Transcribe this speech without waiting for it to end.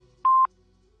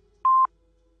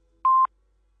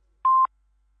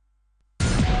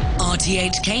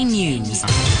RTHK News.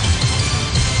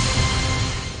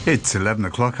 It's 11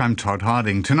 o'clock. I'm Todd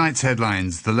Harding. Tonight's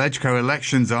headlines. The LegCo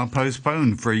elections are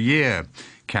postponed for a year.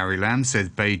 Carrie Lam says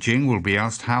Beijing will be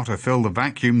asked how to fill the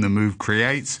vacuum the move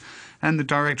creates. And the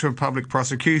Director of Public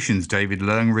Prosecutions, David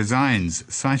Leung, resigns,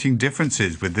 citing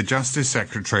differences with the Justice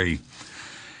Secretary.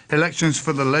 Elections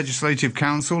for the Legislative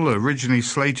Council, originally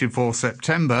slated for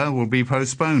September, will be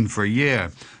postponed for a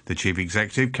year. The Chief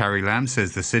Executive, Carrie Lam,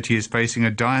 says the city is facing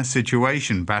a dire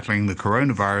situation battling the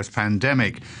coronavirus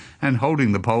pandemic, and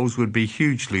holding the polls would be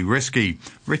hugely risky.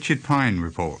 Richard Pine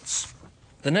reports.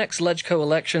 The next LegCo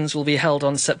elections will be held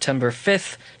on September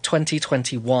 5th,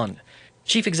 2021.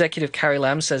 Chief Executive Carrie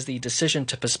Lam says the decision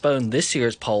to postpone this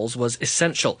year's polls was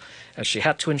essential, as she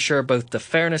had to ensure both the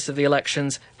fairness of the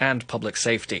elections and public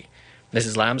safety.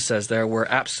 Mrs. Lam says there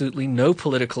were absolutely no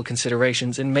political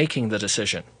considerations in making the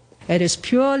decision. It is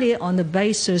purely on the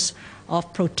basis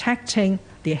of protecting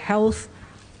the health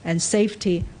and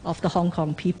safety of the Hong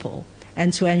Kong people,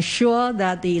 and to ensure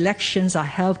that the elections are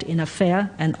held in a fair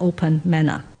and open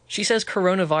manner. She says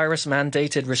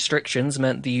coronavirus-mandated restrictions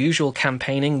meant the usual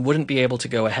campaigning wouldn't be able to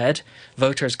go ahead.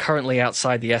 Voters currently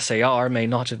outside the SAR may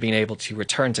not have been able to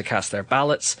return to cast their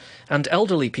ballots, and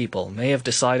elderly people may have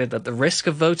decided that the risk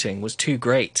of voting was too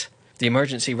great. The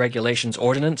Emergency Regulations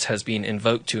Ordinance has been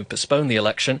invoked to postpone the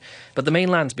election, but the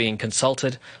mainland's being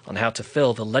consulted on how to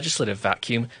fill the legislative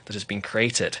vacuum that has been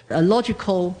created. A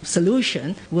logical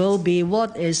solution will be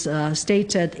what is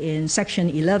stated in Section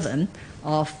 11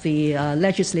 of the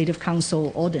Legislative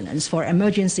Council Ordinance for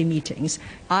emergency meetings,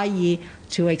 i.e.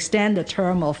 to extend the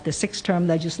term of the 6th-term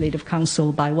Legislative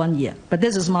Council by 1 year. But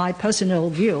this is my personal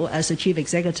view as the Chief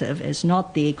Executive. It's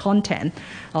not the content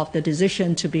of the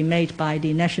decision to be made by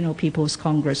the National People's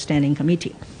Congress Standing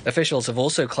Committee. Officials have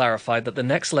also clarified that the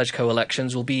next LegCo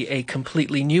elections will be a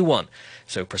completely new one,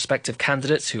 so prospective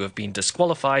candidates who have been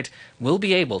disqualified will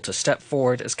be able to step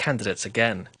forward as candidates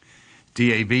again.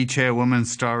 DAB Chairwoman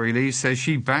Starry Lee says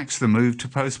she backs the move to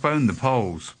postpone the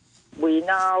polls. We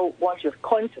now want to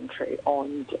concentrate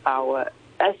on our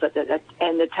effort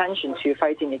and attention to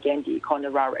fighting against the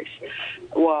coronavirus.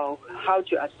 Well, how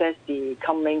to assess the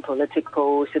coming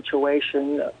political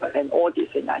situation and all these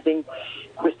things, I think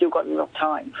we still got a lot of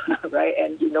time, right?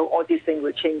 And, all these things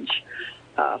will change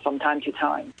from time to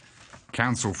time.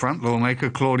 Council Front lawmaker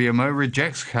Claudia Mo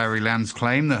rejects Carrie Lam's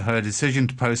claim that her decision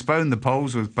to postpone the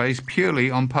polls was based purely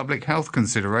on public health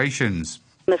considerations.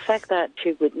 The fact that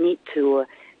she would need to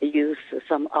use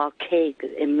some archaic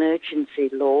emergency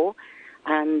law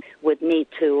and would need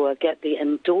to get the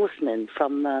endorsement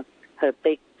from her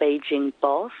big Beijing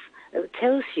boss, it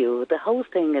tells you the whole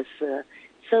thing is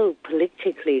so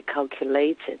politically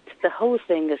calculated. The whole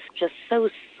thing is just so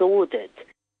sordid.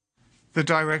 The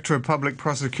Director of Public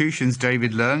Prosecutions,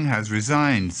 David Leung, has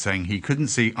resigned, saying he couldn't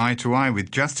see eye to eye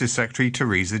with Justice Secretary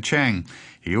Teresa Cheng.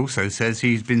 He also says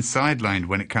he's been sidelined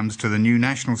when it comes to the new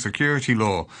national security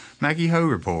law. Maggie Ho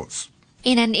reports.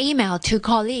 In an email to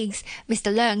colleagues,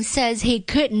 Mr. Leung says he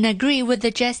couldn't agree with the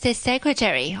Justice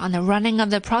Secretary on the running of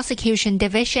the prosecution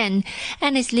division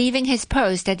and is leaving his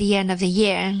post at the end of the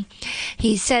year.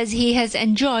 He says he has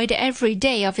enjoyed every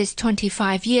day of his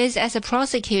 25 years as a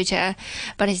prosecutor,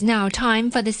 but it's now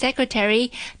time for the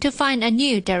Secretary to find a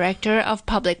new Director of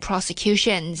Public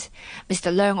Prosecutions.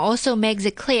 Mr. Leung also makes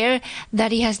it clear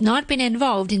that he has not been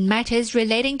involved in matters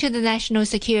relating to the national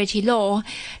security law,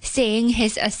 saying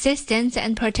his assistance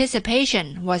and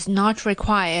participation was not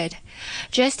required.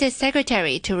 Justice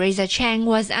Secretary Teresa Cheng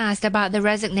was asked about the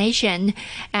resignation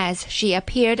as she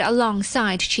appeared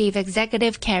alongside Chief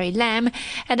Executive Carrie Lam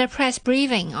at a press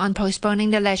briefing on postponing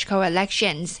the LegCo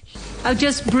elections. I'll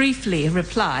just briefly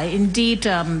reply. Indeed,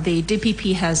 the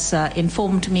DPP has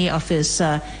informed me of his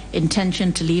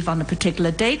intention to leave on a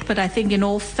particular date, but I think in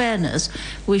all fairness,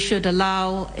 we should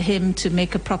allow him to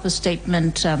make a proper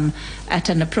statement at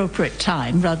an appropriate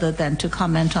time rather than to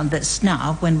comment on this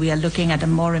now when we are looking at a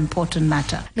more important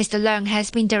matter. Mr. Leung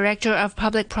has been Director of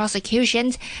Public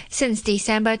Prosecutions since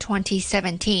December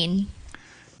 2017.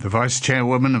 The Vice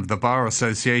Chairwoman of the Bar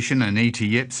Association, Anita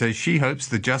Yip, says she hopes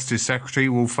the Justice Secretary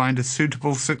will find a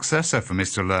suitable successor for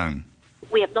Mr. Leung.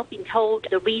 We have not been told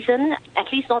the reason,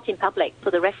 at least not in public,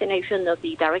 for the resignation of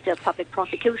the Director of Public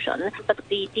Prosecution. But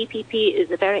the DPP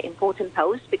is a very important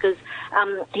post because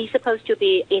he's supposed to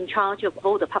be in charge of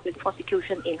all the public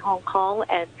prosecution in Hong Kong.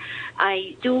 And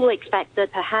I do expect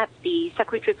that perhaps the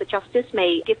Secretary for Justice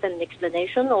may give an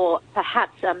explanation, or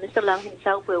perhaps Mr. Leung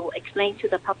himself will explain to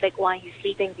the public why he's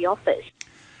leaving the office.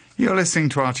 You're listening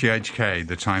to RTHK.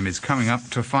 The time is coming up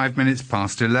to 5 minutes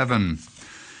past 11.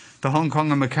 The Hong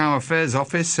Kong and Macau Affairs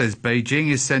Office says Beijing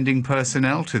is sending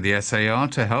personnel to the SAR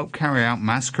to help carry out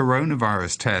mass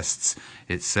coronavirus tests.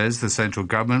 It says the central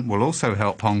government will also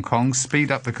help Hong Kong speed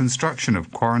up the construction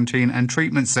of quarantine and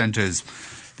treatment centres.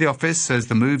 The office says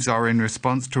the moves are in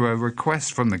response to a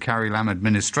request from the Carrie Lam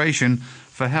administration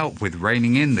for help with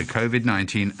reining in the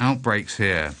COVID-19 outbreaks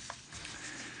here.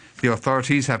 The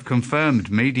authorities have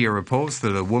confirmed media reports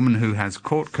that a woman who has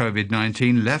caught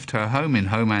COVID-19 left her home in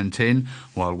Ho Man Tin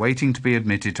while waiting to be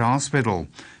admitted to hospital.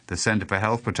 The Centre for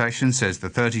Health Protection says the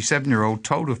 37-year-old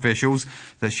told officials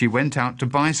that she went out to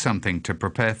buy something to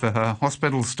prepare for her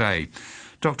hospital stay.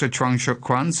 Dr. Chuang Shuk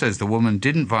Kwan says the woman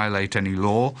didn't violate any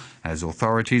law, as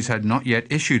authorities had not yet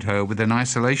issued her with an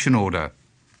isolation order.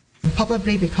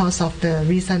 Probably because of the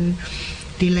recent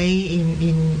delay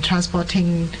in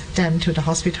transporting them to the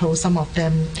hospital, some of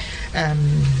them,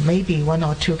 maybe one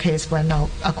or two cases went out.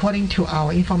 According to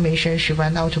our information, she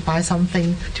went out to buy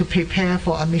something to prepare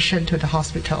for admission to the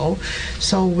hospital.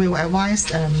 So we'll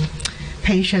advise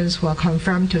patients who are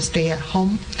confirmed to stay at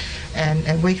home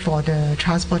and wait for the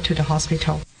transport to the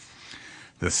hospital.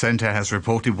 The centre has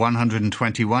reported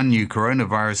 121 new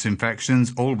coronavirus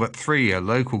infections, all but 3 are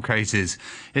local cases.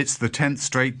 It's the 10th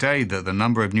straight day that the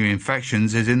number of new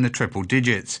infections is in the triple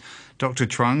digits. Dr.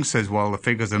 Chuang says while the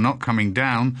figures are not coming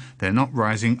down, they're not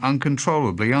rising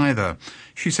uncontrollably either.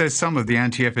 She says some of the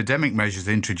anti-epidemic measures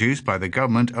introduced by the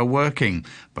government are working,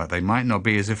 but they might not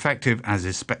be as effective as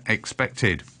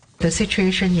expected. The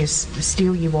situation is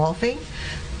still evolving.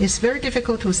 It's very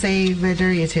difficult to say whether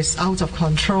it is out of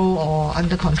control or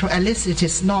under control. At least it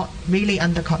is not really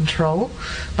under control.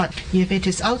 But if it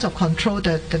is out of control,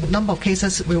 the number of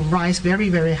cases will rise very,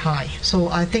 very high. So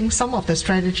I think some of the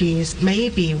strategies may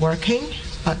be working,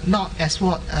 but not as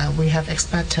what we have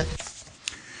expected.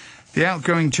 The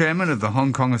outgoing chairman of the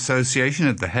Hong Kong Association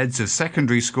of the Heads of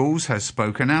Secondary Schools has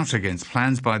spoken out against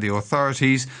plans by the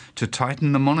authorities to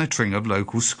tighten the monitoring of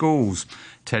local schools.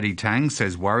 Teddy Tang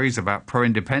says worries about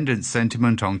pro-independence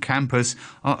sentiment on campus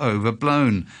are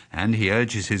overblown, and he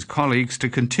urges his colleagues to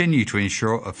continue to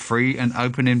ensure a free and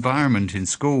open environment in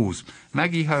schools.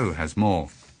 Maggie Ho has more.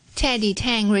 Teddy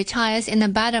Tang retires in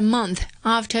about a month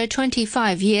after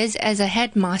 25 years as a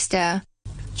headmaster.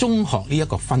 中學呢一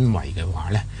個氛圍嘅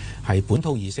話呢，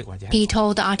 He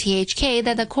told RTHK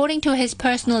that according to his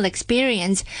personal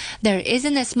experience, there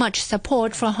isn't as much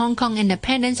support for Hong Kong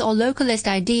independence or localist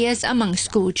ideas among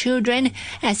school children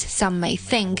as some may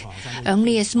think.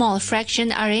 Only a small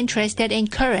fraction are interested in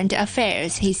current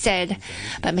affairs, he said.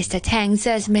 But Mr. Tang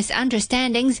says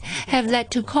misunderstandings have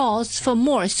led to calls for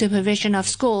more supervision of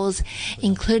schools,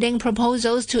 including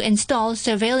proposals to install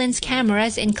surveillance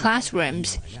cameras in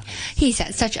classrooms. He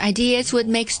said such ideas would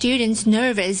make students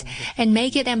nervous and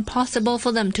make it impossible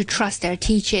for them to trust their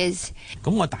teachers.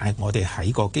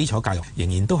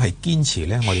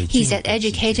 He said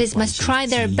educators must try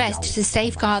their best to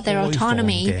safeguard their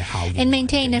autonomy and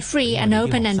maintain a free and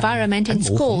open environment in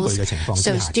schools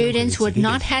so students would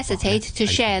not hesitate to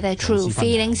share their true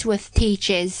feelings with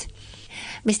teachers.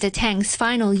 Mr. Tang's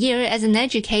final year as an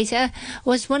educator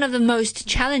was one of the most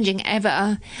challenging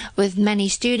ever, with many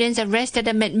students arrested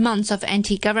amid months of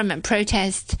anti-government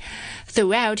protests.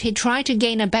 Throughout, he tried to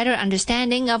gain a better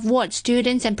understanding of what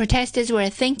students and protesters were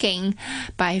thinking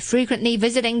by frequently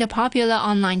visiting the popular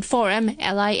online forum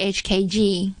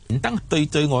LIHKG.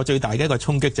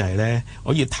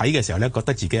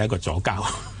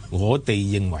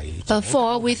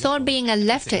 Before, we thought being a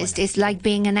leftist is like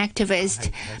being an activist.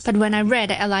 But when I read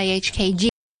LIHKG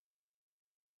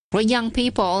for young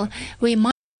people, we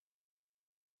might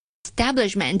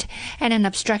establishment and an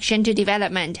obstruction to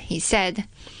development, he said.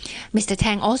 Mr.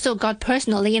 Tang also got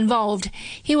personally involved.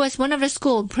 He was one of the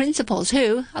school principals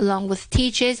who, along with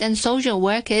teachers and social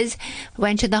workers,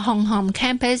 went to the Hong Kong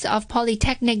campus of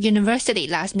Polytechnic University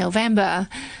last November,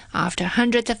 after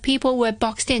hundreds of people were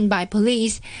boxed in by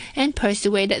police and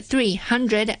persuaded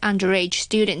 300 underage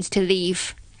students to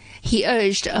leave. He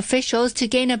urged officials to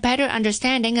gain a better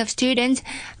understanding of students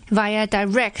via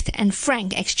direct and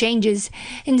frank exchanges,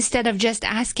 instead of just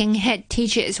asking head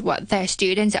teachers what their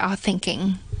students are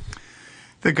thinking.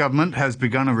 The government has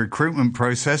begun a recruitment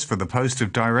process for the post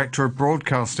of Director of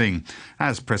Broadcasting.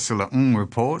 As Priscilla Ng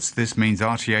reports, this means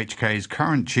RTHK's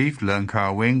current chief, Leung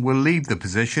Ka-wing, will leave the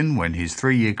position when his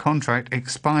 3-year contract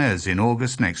expires in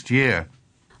August next year.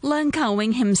 Leung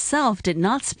Ka-wing himself did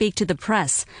not speak to the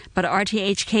press, but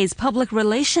RTHK's public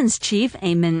relations chief,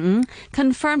 Eamon Ng,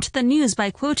 confirmed the news by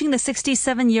quoting the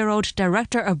 67-year-old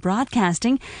director of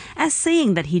broadcasting as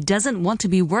saying that he doesn't want to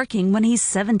be working when he's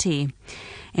 70.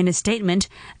 In a statement,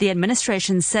 the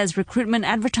administration says recruitment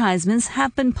advertisements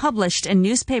have been published in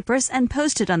newspapers and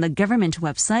posted on the government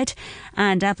website,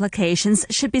 and applications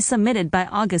should be submitted by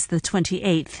August the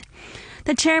 28th.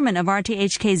 The chairman of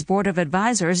RTHK's Board of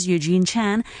Advisors, Eugene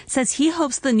Chan, says he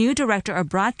hopes the new director of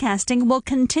broadcasting will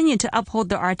continue to uphold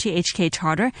the RTHK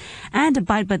charter and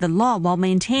abide by the law while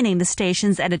maintaining the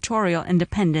station's editorial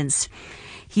independence.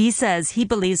 He says he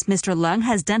believes Mr. Leung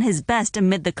has done his best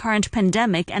amid the current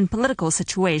pandemic and political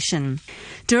situation.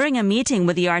 During a meeting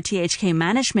with the RTHK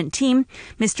management team,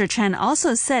 Mr. Chan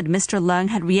also said Mr. Leung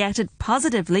had reacted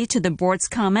positively to the board's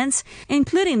comments,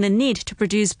 including the need to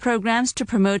produce programs to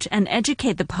promote and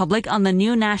educate the public on the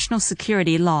new national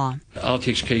security law.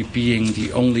 RTHK, being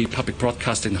the only public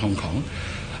broadcaster in Hong Kong,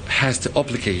 has the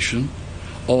obligation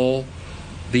or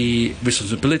the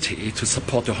responsibility to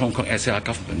support the Hong Kong SAR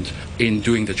government in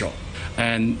doing the job.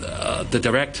 And the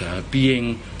director,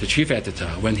 being the chief editor,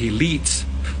 when he leads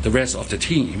the rest of the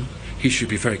team, he should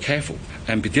be very careful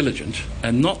and be diligent,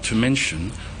 and not to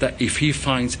mention that if he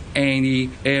finds any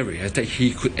areas that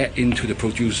he could add into the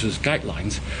producer's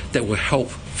guidelines that will help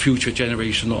future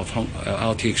generation of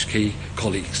RTHK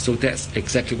colleagues. So that's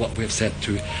exactly what we have said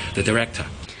to the director.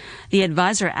 The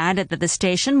advisor added that the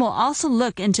station will also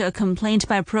look into a complaint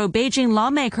by pro-Beijing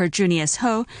lawmaker Junius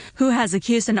Ho, who has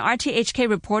accused an RTHK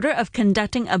reporter of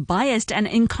conducting a biased and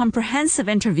incomprehensive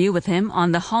interview with him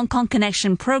on the Hong Kong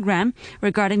Connection program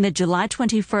regarding the July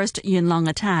 21st Yuen Long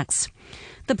attacks.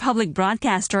 The public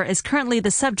broadcaster is currently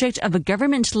the subject of a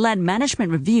government-led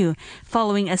management review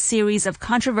following a series of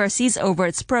controversies over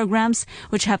its programs,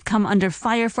 which have come under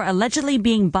fire for allegedly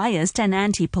being biased and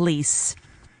anti-police.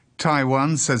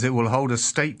 Taiwan says it will hold a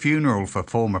state funeral for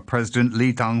former President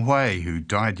Lee Teng-hui, who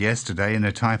died yesterday in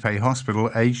a Taipei hospital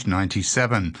aged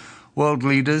 97. World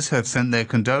leaders have sent their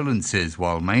condolences,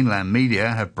 while mainland media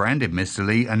have branded Mr.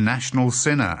 Lee a national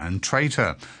sinner and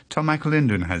traitor. Tom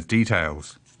McAlinden has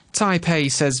details. Taipei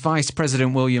says Vice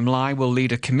President William Lai will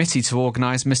lead a committee to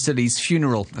organise Mr. Lee's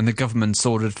funeral, and the government's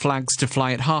ordered flags to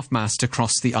fly at half-mast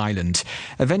across the island.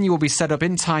 A venue will be set up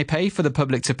in Taipei for the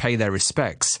public to pay their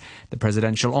respects. The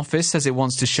presidential office says it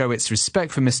wants to show its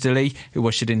respect for Mr. Lee, who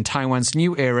ushered in Taiwan's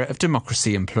new era of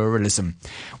democracy and pluralism.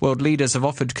 World leaders have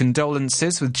offered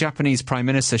condolences, with Japanese Prime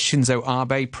Minister Shinzo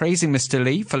Abe praising Mr.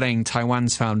 Lee for laying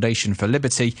Taiwan's foundation for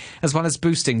liberty, as well as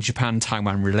boosting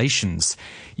Japan-Taiwan relations.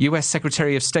 US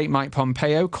Secretary of State Mike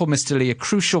Pompeo called Mr. Lee a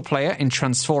crucial player in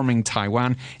transforming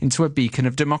Taiwan into a beacon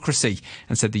of democracy,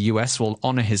 and said the US will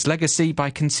honour his legacy by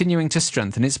continuing to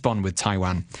strengthen its bond with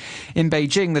Taiwan. In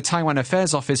Beijing, the Taiwan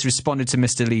Affairs Office responded to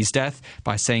Mr. Lee's death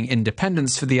by saying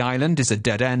independence for the island is a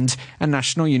dead end and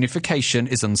national unification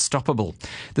is unstoppable.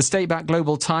 The state-backed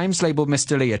Global Times labelled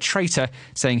Mr. Lee a traitor,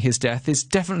 saying his death is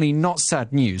definitely not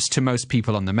sad news to most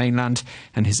people on the mainland,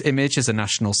 and his image as a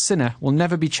national sinner will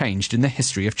never be changed in the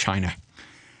history of China.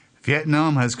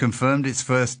 Vietnam has confirmed its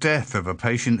first death of a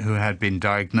patient who had been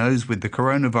diagnosed with the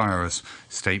coronavirus.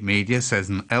 State media says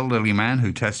an elderly man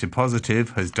who tested positive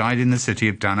has died in the city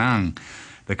of Da Nang.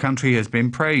 The country has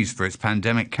been praised for its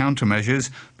pandemic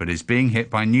countermeasures, but is being hit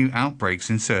by new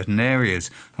outbreaks in certain areas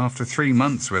after 3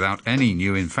 months without any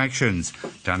new infections.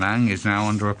 Da Nang is now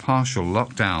under a partial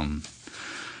lockdown.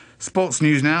 Sports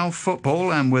news now,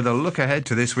 football, and with a look ahead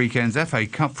to this weekend's FA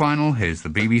Cup final, here's the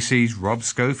BBC's Rob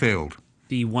Schofield.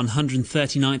 The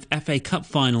 139th FA Cup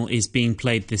final is being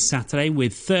played this Saturday,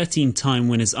 with 13-time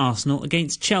winners Arsenal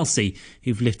against Chelsea,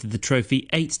 who've lifted the trophy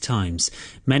 8 times.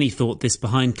 Many thought this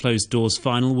behind-closed-doors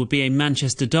final would be a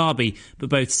Manchester derby, but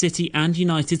both City and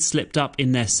United slipped up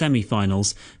in their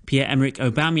semi-finals. Pierre-Emerick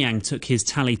Aubameyang took his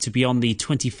tally to beyond the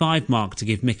 25 mark to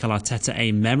give Mikel Arteta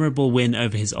a memorable win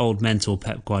over his old mentor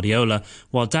Pep Guardiola,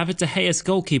 while David De Gea's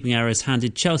goalkeeping errors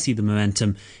handed Chelsea the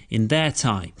momentum in their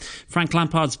tie. Frank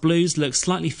Lampard's Blues look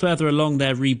slightly further along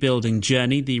their rebuilding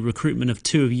journey. The recruitment of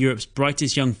 2 of Europe's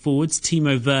brightest young forwards,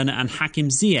 Timo Werner and Hakim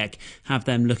Ziyech, have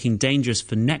them looking dangerous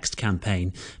for next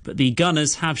campaign. But the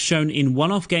Gunners have shown in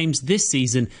one-off games this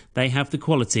season they have the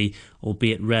quality,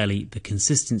 albeit rarely the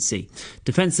consistency.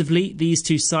 Defensively, these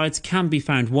two sides can be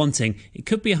found wanting. It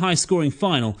could be a high-scoring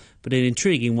final, but an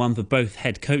intriguing one for both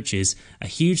head coaches. A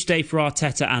huge day for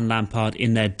Arteta and Lampard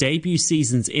in their debut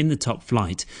seasons in the top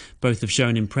flight. Both have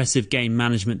shown impressive game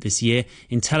management this year.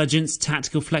 Intelligence,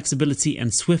 tactical flexibility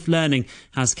and swift learning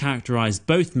has characterised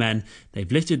both men.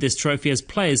 They've lifted this trophy as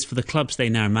players for the clubs they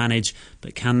now manage,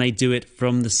 but can they do it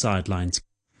from the sidelines?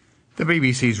 The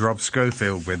BBC's Rob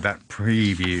Schofield with that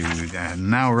preview. And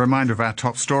now a reminder of our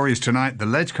top stories tonight. The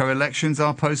LegCo elections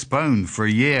are postponed for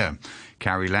a year.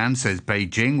 Carrie Lam says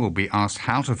Beijing will be asked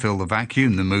how to fill the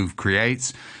vacuum the move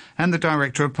creates. And the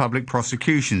Director of Public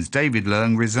Prosecutions, David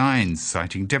Leung, resigns,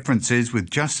 citing differences with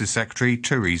Justice Secretary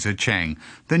Teresa Cheng.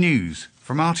 The news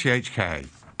from RTHK.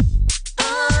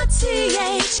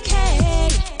 RTHK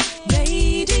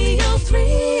Radio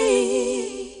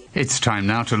 3. It's time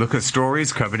now to look at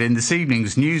stories covered in this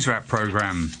evening's News Wrap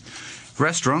programme.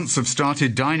 Restaurants have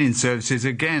started dine-in services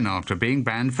again after being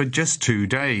banned for just 2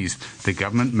 days. The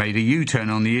government made a U-turn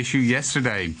on the issue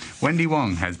yesterday. Wendy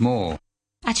Wong has more.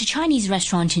 At a Chinese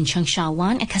restaurant in Chengsha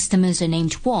Wan, a customer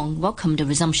named Wong welcomed the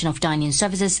resumption of dine-in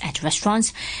services at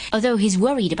restaurants, although he's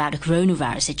worried about the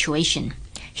coronavirus situation.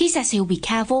 He says he'll be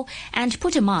careful and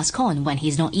put a mask on when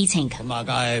he's not eating.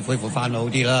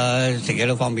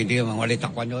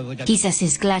 He says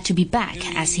he's glad to be back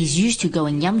as he's used to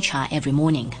going yum cha every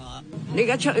morning.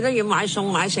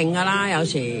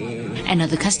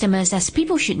 Another customer says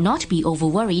people should not be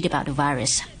over-worried about the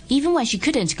virus. Even when she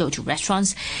couldn't go to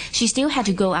restaurants, she still had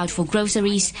to go out for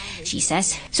groceries, she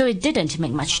says, so it didn't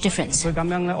make much difference. A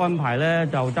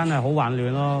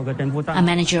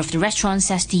manager of the restaurant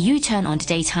says the U-turn on the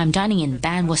daytime dining-in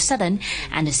ban was sudden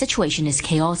and the situation is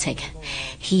chaotic.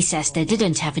 He says they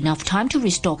didn't have enough time to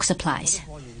restock supplies.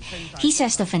 He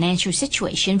says the financial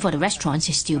situation for the restaurants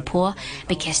is still poor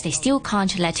because they still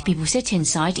can't let people sit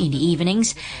inside in the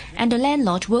evenings and the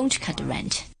landlord won't cut the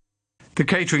rent. The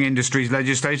catering industry's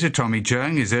legislator Tommy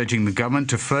Cheung is urging the government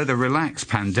to further relax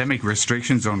pandemic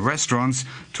restrictions on restaurants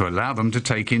to allow them to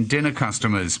take in dinner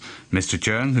customers. Mr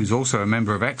Cheung, who's also a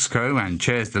member of EXCO and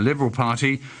chairs the Liberal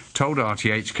Party, told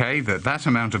RTHK that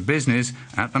amount of business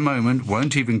at the moment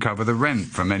won't even cover the rent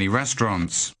for many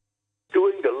restaurants.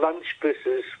 Doing the lunch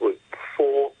business with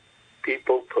 4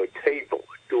 people per table,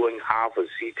 doing half a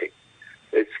seating,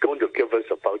 it's going to give us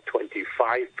about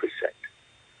 25%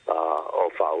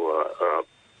 of our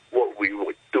what we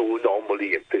would do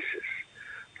normally in business.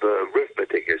 The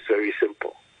arithmetic is very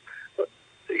simple.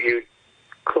 You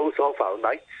close off our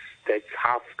nights, that's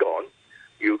half gone.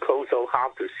 You close off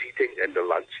half the seating and the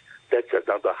lunch, that's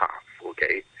another half,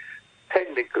 okay?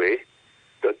 Technically,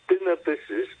 the dinner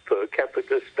business per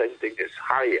capita spending is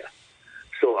higher.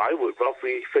 So I would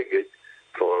roughly figure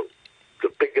for the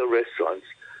bigger restaurants,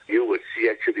 you would see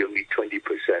actually only 20%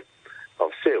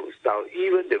 of sales. Now,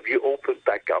 even if you open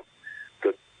back up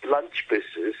the lunch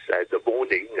business and the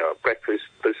morning breakfast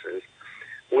business,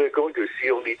 we're going to see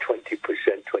only 20%,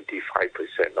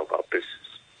 25% of our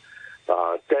business.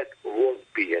 That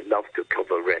won't be enough to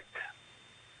cover rent,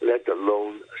 let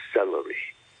alone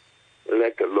salary,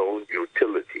 let alone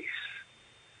utilities,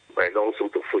 and also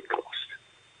the food cost.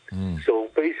 So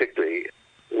basically,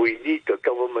 we need the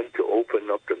government to open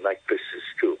up the night business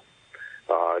too.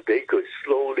 They could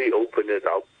slowly open it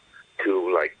up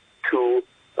to like 2,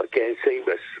 again, same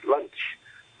as lunch,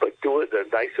 but do it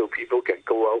at night so people can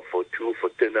go out for 2 for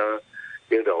dinner,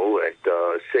 and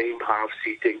same half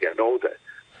seating and all that.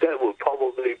 That will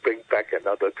probably bring back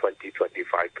another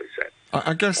 20-25%.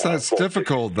 I guess that's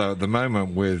difficult, though, at the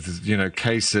moment with,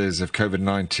 cases of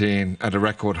COVID-19 at a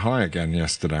record high again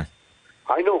yesterday.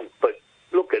 I know, but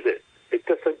look at it. It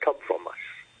doesn't come from us,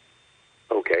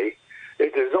 okay?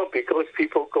 It is not because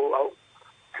people go out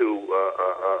to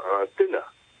dinner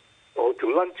or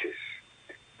to lunches.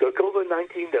 The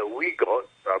COVID-19 that we got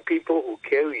are people who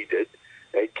carried it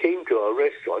and came to our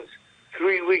restaurants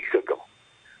 3 weeks ago.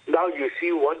 Now you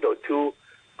see 1 or 2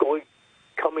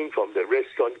 coming from the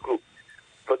restaurant group.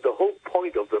 But the whole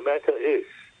point of the matter is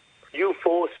you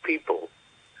force people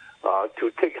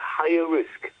to take higher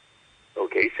risk.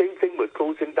 Okay, same thing with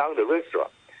closing down the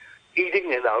restaurant.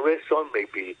 Eating in our restaurant may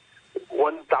be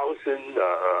 1,000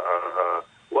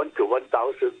 to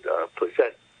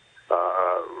 1,000%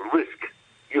 risk.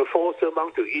 You force them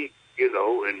out to eat, in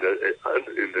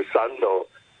the sun or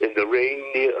in the rain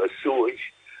near a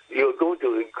sewage. You're going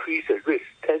to increase the risk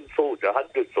 10-fold,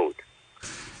 100-fold.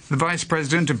 The Vice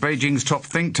President of Beijing's top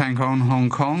think tank on Hong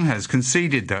Kong has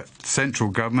conceded that central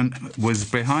government was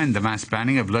behind the mass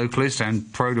banning of localist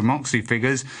and pro-democracy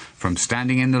figures from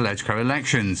standing in the LegCo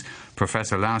elections.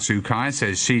 Professor Lau Su-kai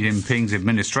says Xi Jinping's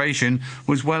administration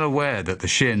was well aware that the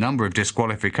sheer number of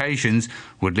disqualifications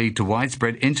would lead to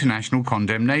widespread international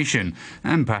condemnation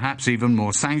and perhaps even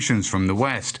more sanctions from the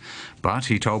West. But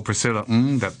he told Priscilla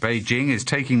Ng that Beijing is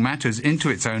taking matters into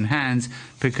its own hands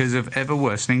because of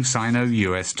ever-worsening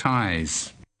Sino-US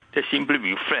ties. That simply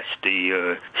reflects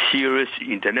the serious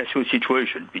international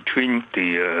situation between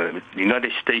the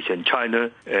United States and China,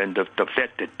 and the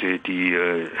fact that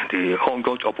the Hong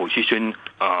Kong opposition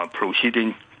are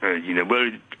proceeding in a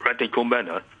very radical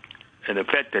manner, and the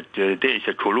fact that there is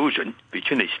a collusion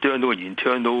between external and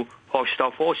internal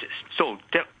hostile forces. So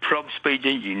that prompts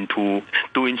Beijing into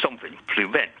doing something,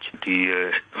 prevent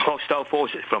the hostile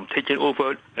forces from taking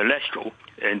over Letchko,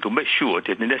 and to make sure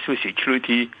that the national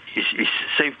security is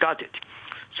safeguarded.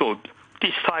 So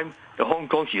this time, the Hong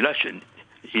Kong's election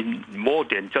in more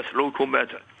than just local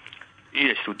matter.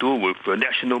 It has to do with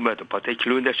national matter,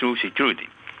 particularly national security.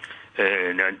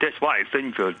 And that's why I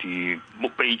think the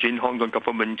Beijing Hong Kong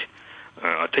government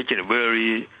are taking a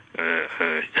very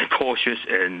cautious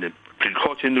and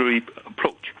precautionary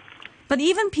approach. But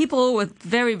even people with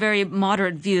very, very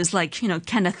moderate views like,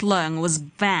 Kenneth Leung was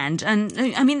banned. And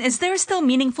I mean, is there still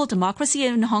meaningful democracy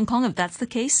in Hong Kong if that's the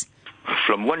case?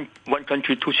 From one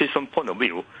country, two system point of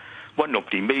view, one of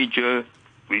the major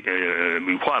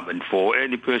requirement for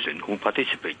any person who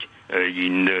participates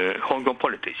in Hong Kong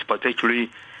politics,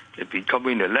 particularly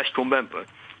becoming a Letchko member,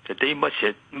 that they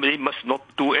must not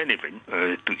do anything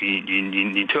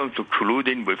in terms of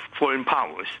colluding with foreign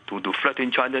powers to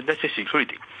threaten China's national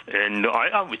security. And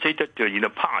I would say that in the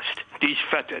past, this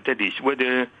factor, that is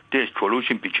whether there is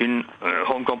collusion between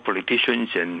Hong Kong politicians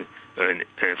and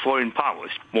foreign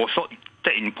powers, was not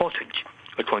that important.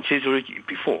 I considered it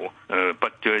before,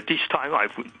 but this time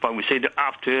I would say that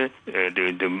after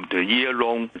the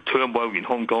year-long turmoil in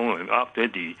Hong Kong and after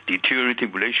the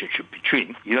deteriorating relationship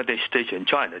between the United States and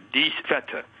China, this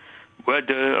factor,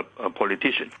 whether a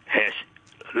politician has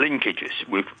linkages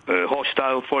with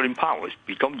hostile foreign powers,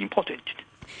 become important.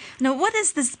 Now, what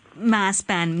does this mass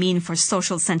ban mean for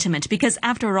social sentiment? Because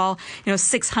after all,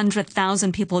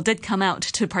 600,000 people did come out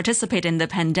to participate in the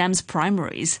Pandem's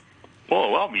primaries.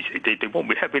 Well, obviously, they won't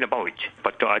be happy about it.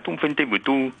 But I don't think they will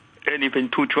do anything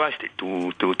too drastic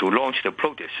to launch the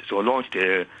protests or launch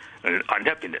their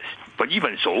unhappiness. But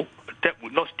even so, that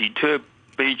would not deter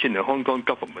Beijing and the Hong Kong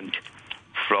government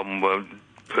from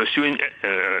pursuing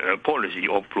a policy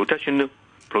of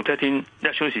protecting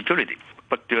national security.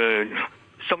 But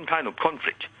some kind of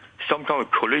conflict, some kind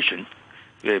of collision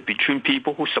between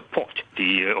people who support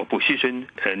the opposition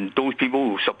and those people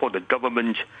who support the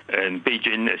government and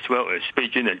Beijing, as well as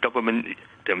Beijing and government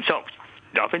themselves.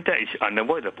 I think that is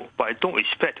unavoidable, but I don't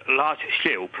expect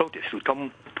large-scale protests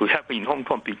to happen in Hong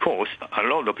Kong because a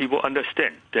lot of people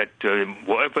understand that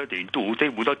whatever they do, they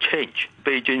will not change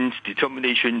Beijing's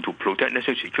determination to protect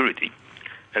national security.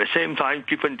 At the same time,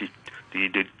 given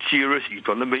the serious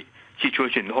economic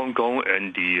situation in Hong Kong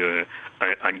and the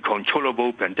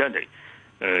uncontrollable pandemic,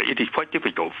 it is quite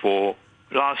difficult for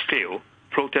large-scale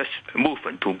protest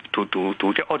movement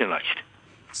to get organized.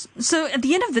 So at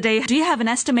the end of the day, do you have an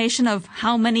estimation of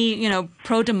how many,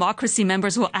 pro-democracy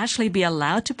members will actually be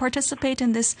allowed to participate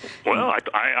in this? Well,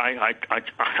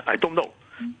 I don't know,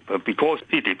 because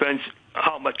it depends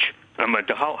how much,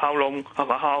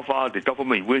 how far the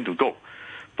government is willing to go.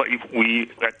 But if we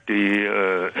at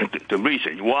the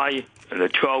reason why the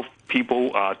 12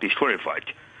 people are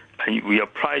disqualified, and we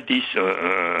apply this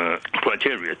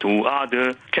criteria to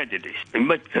other candidates, it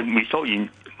might result in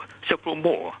several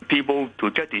more people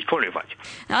to get disqualified.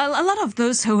 A lot of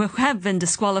those who have been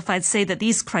disqualified say that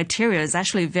these criteria is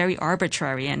actually very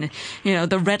arbitrary, and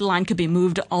the red line could be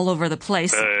moved all over the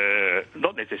place.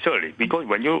 Not necessarily, because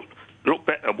when you look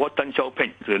back at what Deng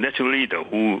Xiaoping, the national leader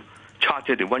who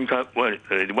charted the one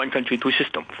country, two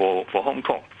system for Hong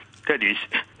Kong, that is,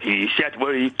 he said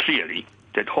very clearly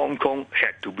that Hong Kong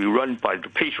had to be run by the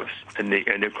patriots, and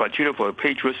the criteria for the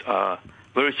patriots are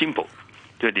very simple.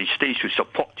 That the state should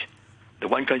support the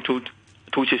one country,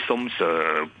 two systems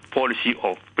policy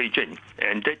of Beijing,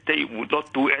 and that they would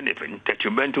not do anything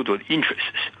detrimental to the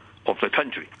interests of the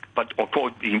country. But of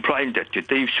course, implying that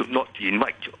they should not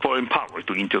invite foreign power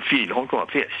to interfere in Hong Kong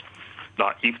affairs.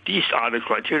 Now, if these are the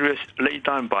criteria laid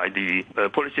down by the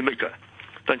policymaker,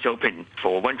 Deng Xiaoping,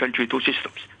 for one country, two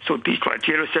systems, so these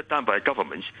criteria set down by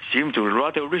governments seem to be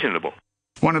rather reasonable.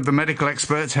 One of the medical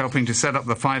experts helping to set up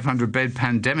the 500-bed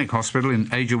pandemic hospital in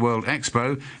Asia World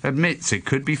Expo admits it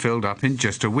could be filled up in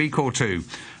just a week or two.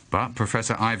 But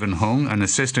Professor Ivan Hung, an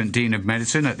assistant dean of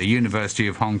medicine at the University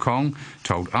of Hong Kong,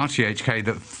 told RTHK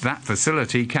that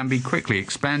facility can be quickly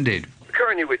expanded.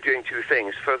 Currently, we're doing two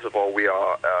things. First of all, we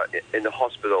are in the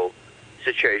hospital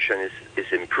situation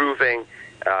is improving.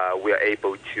 We are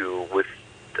able to, with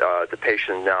the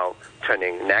patient now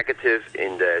turning negative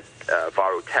in the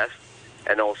viral test,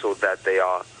 and also that they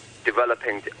are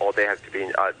developing, or they have to be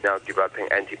now developing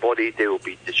antibody, they will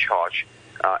be discharged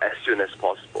as soon as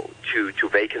possible to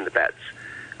vacant the beds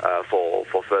for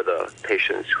further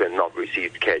patients who have not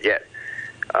received care yet.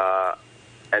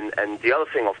 And the other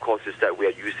thing, of course, is that we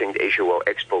are using the Asia World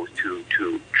Expo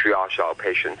to triage our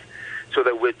patients, so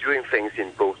that we're doing things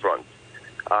in both fronts,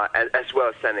 as well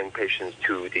as sending patients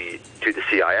to the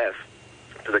CIF,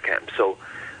 to the camp. So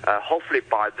Hopefully,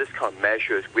 by this kind of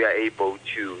measures, we are able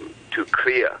to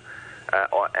clear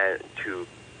and to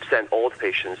send all the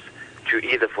patients to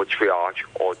either for triage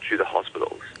or to the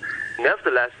hospitals.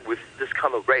 Nevertheless, with this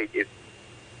kind of rate, if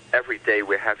every day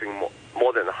we're having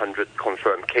more than 100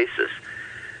 confirmed cases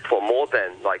for more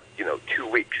than 2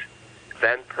 weeks,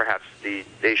 then perhaps the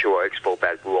Asia World Expo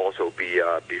bed will also be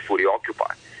fully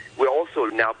occupied. We're also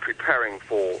now preparing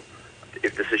for,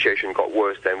 if the situation got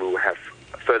worse, then we will have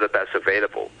further beds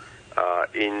available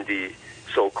in the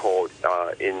so-called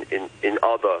in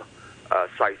other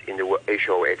sites in the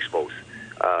Asia World Expos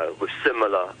with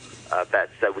similar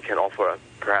beds that we can offer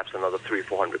perhaps another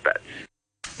 300-400 beds.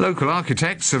 Local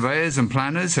architects, surveyors and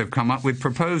planners have come up with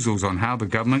proposals on how the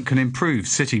government can improve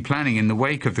city planning in the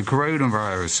wake of the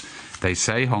coronavirus. They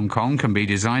say Hong Kong can be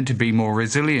designed to be more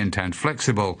resilient and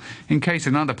flexible in case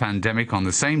another pandemic on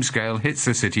the same scale hits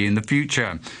the city in the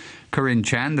future. Corinne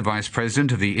Chan, the Vice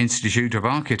President of the Institute of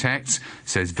Architects,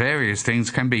 says various things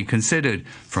can be considered,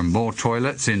 from more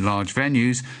toilets in large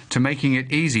venues to making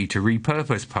it easy to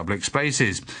repurpose public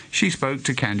spaces. She spoke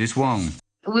to Candice Wong.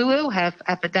 We will have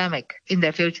epidemic in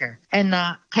the future. And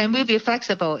can we be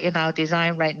flexible in our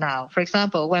design right now? For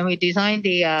example, when we design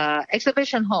the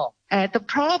exhibition hall, the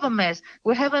problem is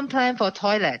we haven't planned for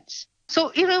toilets.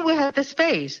 So even we have the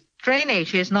space,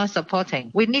 drainage is not supporting.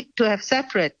 We need to have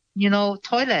separate,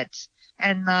 toilets.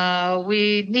 And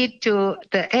we need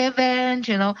the air vent,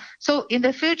 So in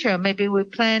the future, maybe we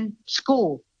plan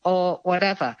school or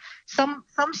whatever. Some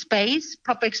space,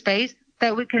 public space,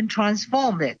 that we can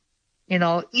transform it.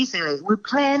 Easily. We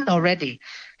plan already.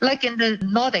 Like in the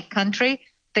Nordic country,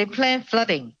 they plan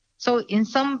flooding. So in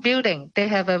some building, they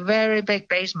have a very big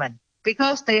basement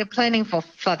because they are planning for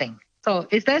flooding. So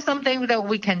is there something that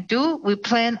we can do? We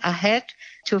plan ahead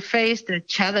to face the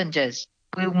challenges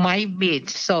we might meet.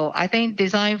 So I think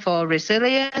design for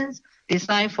resilience,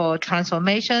 design for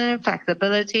transformation,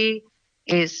 flexibility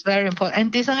is very important.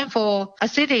 And design for a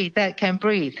city that can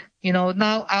breathe.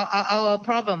 Now our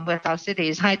problem with our city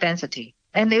is high density.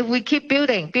 And if we keep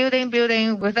building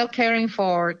without caring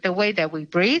for the way that we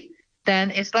breathe, then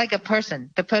it's like a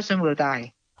person. The person will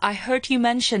die. I heard you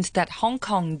mentioned that Hong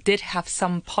Kong did have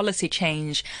some policy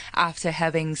change after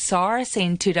having SARS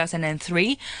in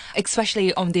 2003,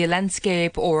 especially on the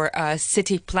landscape or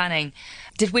city planning.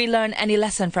 Did we learn any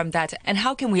lesson from that? And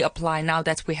how can we apply now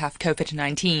that we have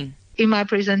COVID-19? In my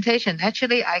presentation,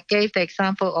 actually, I gave the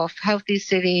example of Healthy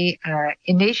City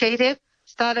initiative,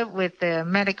 started with the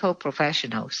medical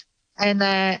professionals. And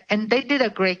they did a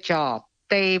great job.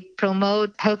 They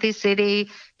promote Healthy City,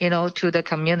 to the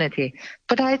community.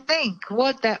 But I think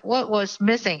what was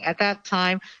missing at that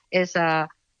time is there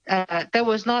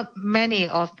was not many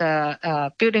of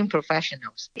the building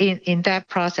professionals in that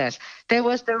process. There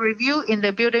was the review in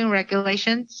the building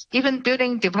regulations, even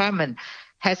building department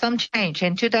had some change.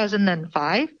 In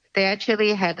 2005, they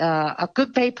actually had a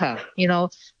good paper,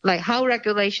 like how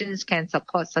regulations can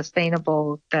support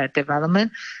sustainable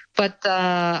development. But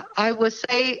I would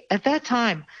say at that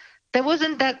time, there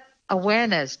wasn't that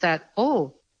awareness that,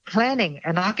 planning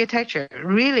and architecture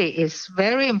really is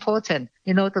very important,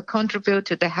 to contribute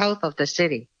to the health of the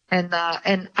city. And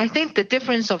I think the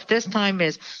difference of this time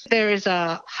is there is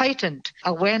a heightened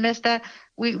awareness that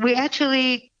we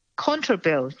actually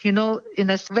contribute, in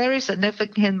a very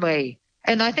significant way.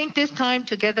 And I think this time,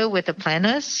 together with the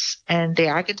planners and the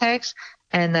architects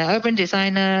and the urban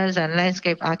designers and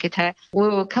landscape architects, we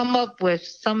will come up with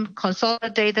some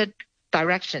consolidated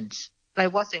directions,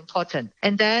 like what's important.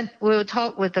 And then we'll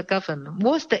talk with the government.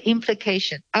 What's the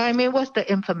implication? What's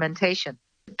the implementation?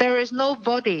 There is no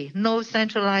body, no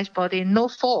centralized body, no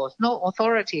force, no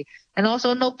authority, and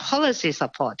also no policy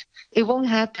support. It won't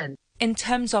happen. In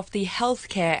terms of the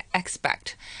healthcare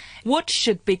aspect, what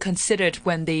should be considered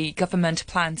when the government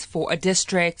plans for a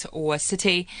district or a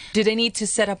city? Do they need to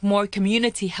set up more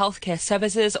community healthcare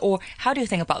services, or how do you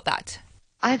think about that?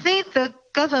 I think the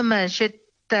government should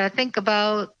think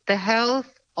about the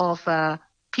health of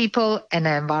people and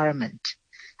the environment.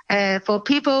 For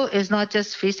people, it's not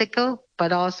just physical,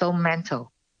 but also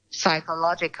mental,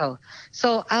 psychological.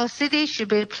 So our city should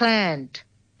be planned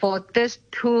for these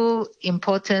two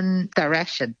important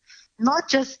directions, not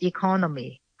just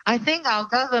economy. I think our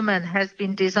government has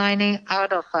been designing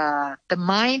out of the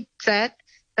mindset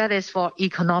that is for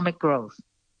economic growth.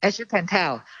 As you can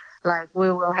tell, like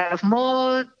we will have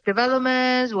more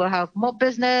developments, we'll have more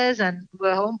business, and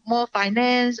we'll have more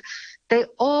finance. They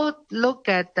all look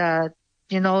at the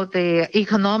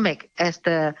economic as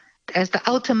the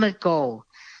ultimate goal.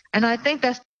 And I think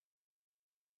that's.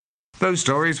 Those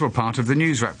stories were part of the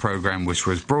News Wrap programme, which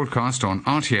was broadcast on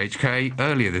RTHK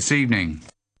earlier this evening.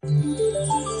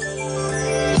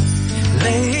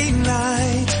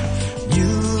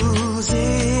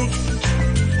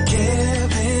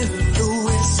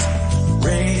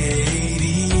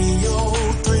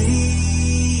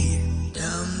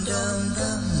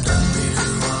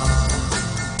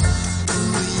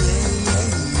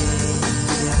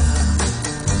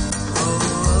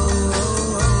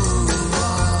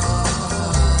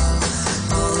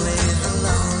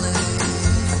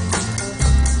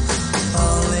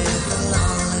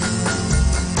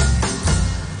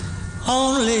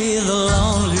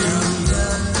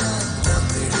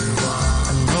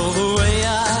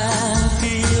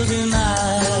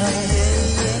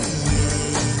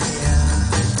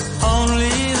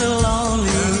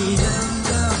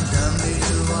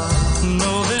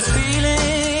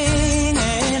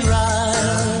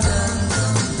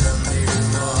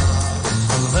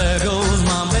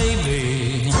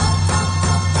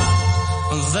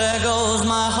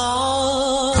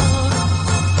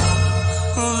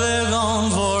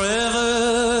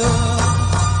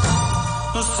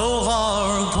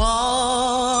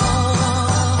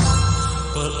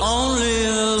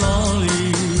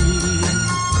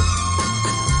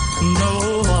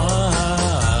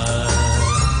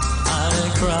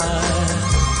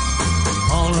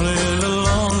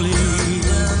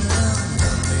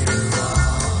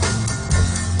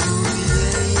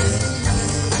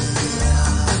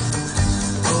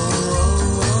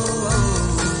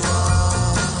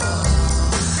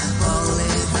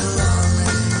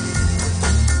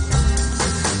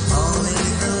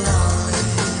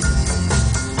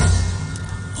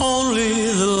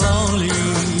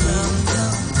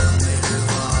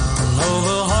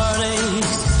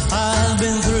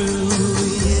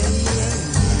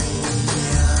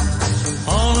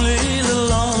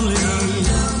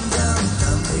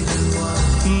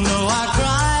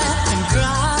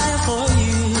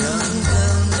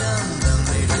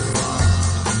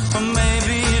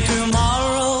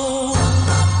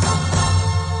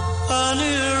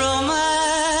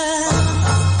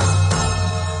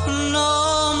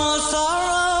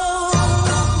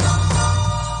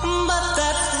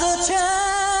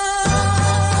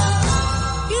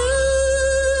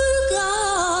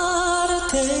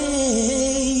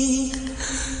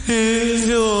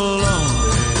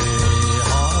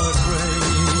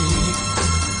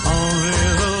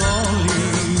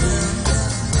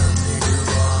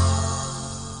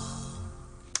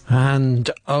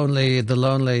 Only the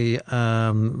Lonely,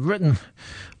 written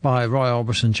by Roy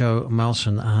Orbison, Joe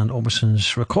Melson, and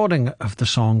Orbison's recording of the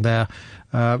song there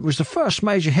was the first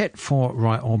major hit for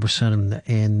Roy Orbison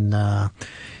in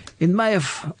May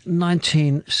of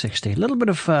 1960. A little bit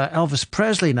of Elvis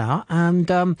Presley now, and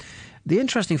the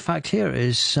interesting fact here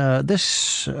is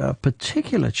this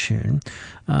particular tune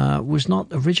was not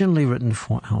originally written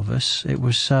for Elvis. It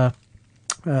was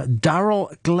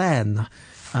Darrell Glenn,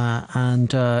 and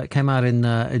came out in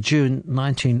June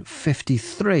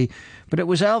 1953. But it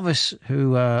was Elvis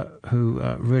who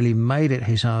really made it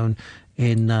his own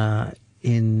in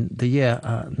the year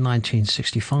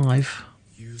 1965.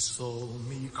 You saw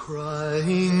me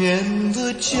crying in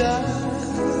the chapel.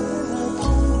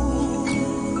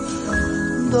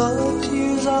 The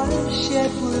tears I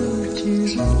shed were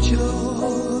tears of joy.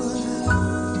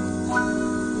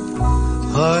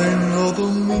 I know the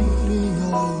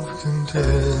meaning of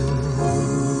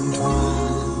contentment.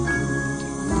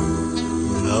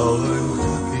 Now I'm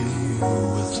happy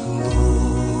with the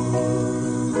Lord.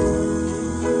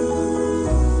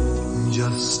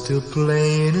 Just a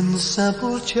plain and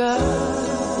simple child,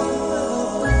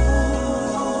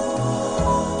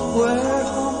 where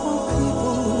humble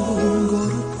people go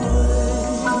to pray.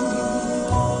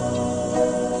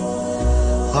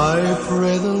 I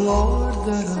pray the Lord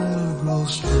that I'll grow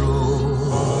stronger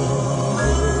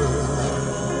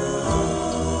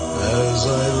as I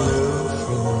live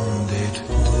from day to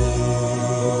day.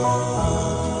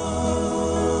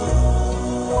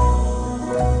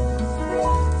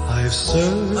 I've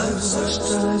searched,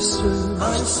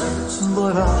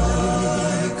 but I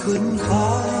couldn't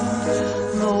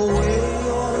find no way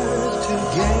on earth to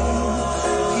gain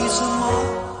peace of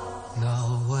mind. Now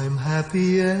I'm happy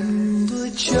in the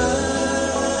chapel,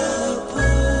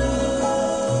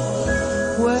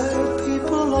 where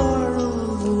people are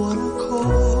of one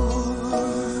accord.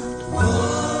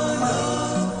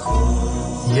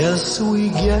 Yes, we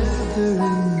gather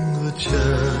in the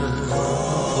chapel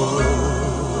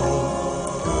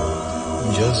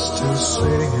just to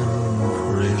sing and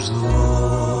praise the Lord.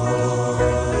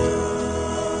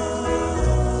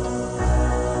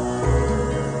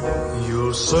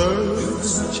 You'll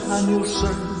search and you'll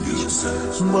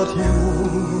search, but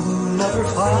you'll never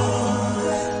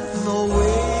find no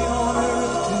way on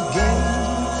earth to gain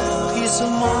peace of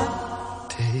mind.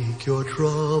 Take your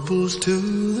troubles to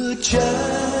the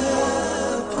chapel.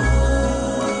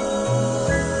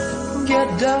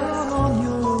 Get down on